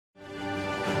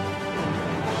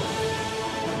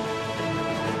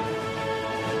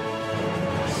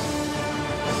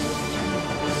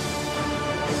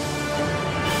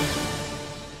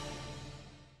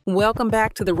Welcome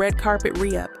back to the Red Carpet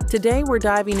Re-Up. Today we're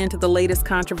diving into the latest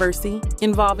controversy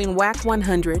involving Wack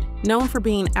 100, known for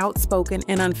being outspoken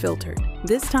and unfiltered.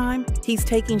 This time, he's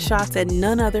taking shots at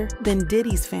none other than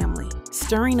Diddy's family,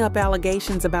 stirring up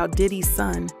allegations about Diddy's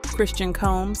son, Christian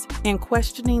Combs, and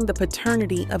questioning the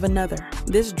paternity of another.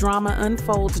 This drama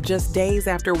unfolds just days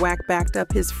after Wack backed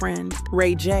up his friend,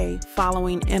 Ray J,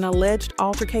 following an alleged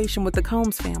altercation with the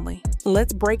Combs family.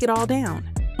 Let's break it all down.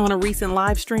 On a recent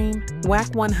live stream,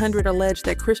 Wack 100 alleged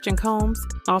that Christian Combs,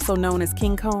 also known as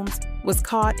King Combs, was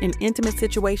caught in intimate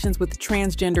situations with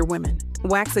transgender women.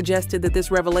 Wack suggested that this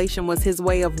revelation was his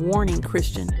way of warning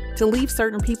Christian to leave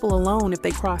certain people alone if they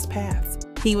cross paths.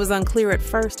 He was unclear at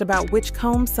first about which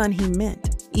Combs son he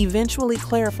meant, eventually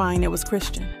clarifying it was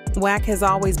Christian. Wack has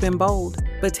always been bold,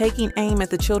 but taking aim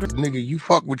at the children. Nigga, you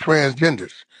fuck with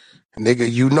transgenders.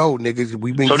 Nigga, you know, niggas,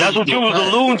 we been. So that's what you was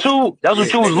alluding to? That's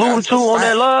what you was alluding to on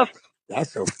that live?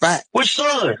 That's a fact. Which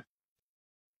son?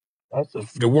 That's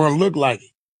the one look like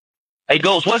it. Hey,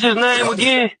 Ghost, what's his name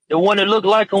again? The one that looked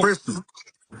like him? Christian.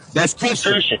 That's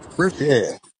Christian. Christian,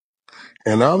 yeah.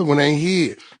 And the other one ain't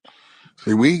his.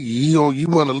 See, you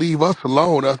want to leave us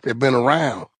alone, us that been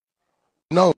around.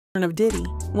 No. Of Diddy,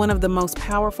 one of the most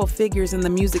powerful figures in the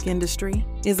music industry,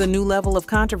 is a new level of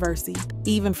controversy,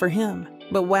 even for him.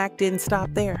 But Wack didn't stop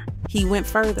there. He went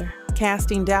further,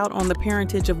 casting doubt on the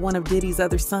parentage of one of Diddy's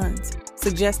other sons,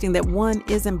 suggesting that one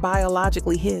isn't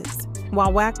biologically his.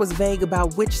 While Wack was vague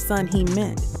about which son he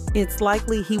meant, it's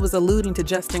likely he was alluding to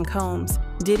Justin Combs.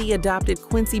 Diddy adopted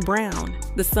Quincy Brown,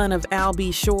 the son of Al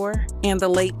B. Shore and the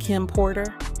late Kim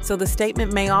Porter, so the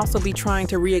statement may also be trying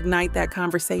to reignite that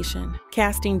conversation,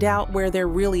 casting doubt where there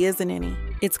really isn't any.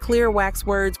 It's clear Wack's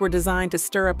words were designed to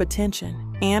stir up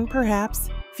attention, and perhaps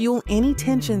fuel any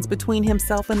tensions between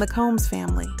himself and the Combs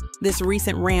family. This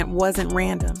recent rant wasn't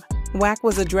random. Wack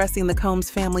was addressing the Combs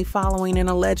family following an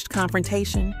alleged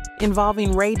confrontation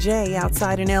involving Ray J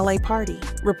outside an LA party.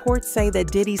 Reports say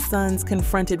that Diddy's sons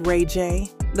confronted Ray J,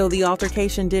 though the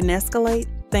altercation didn't escalate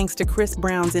thanks to Chris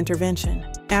Brown's intervention.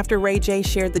 After Ray J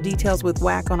shared the details with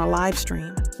Wack on a live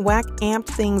stream, Wack amped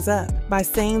things up by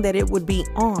saying that it would be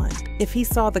on if he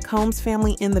saw the Combs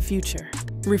family in the future.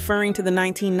 Referring to the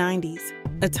 1990s,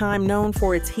 a time known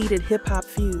for its heated hip-hop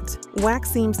feuds, Wack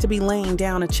seems to be laying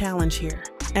down a challenge here.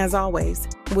 As always,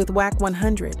 with Wack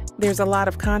 100, there's a lot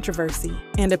of controversy,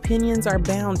 and opinions are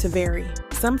bound to vary.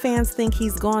 Some fans think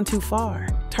he's gone too far,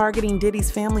 targeting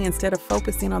Diddy's family instead of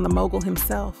focusing on the mogul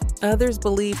himself. Others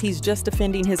believe he's just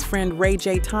defending his friend Ray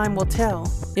J. Time will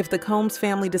tell if the Combs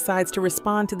family decides to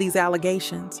respond to these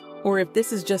allegations, or if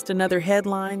this is just another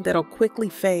headline that'll quickly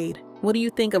fade. What do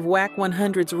you think of Wack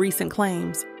 100's recent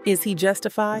claims? Is he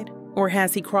justified, or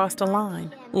has he crossed a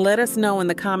line? Let us know in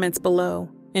the comments below.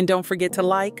 And don't forget to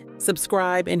like,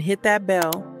 subscribe, and hit that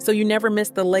bell so you never miss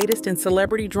the latest in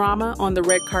celebrity drama on the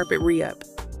Red Carpet Re-Up.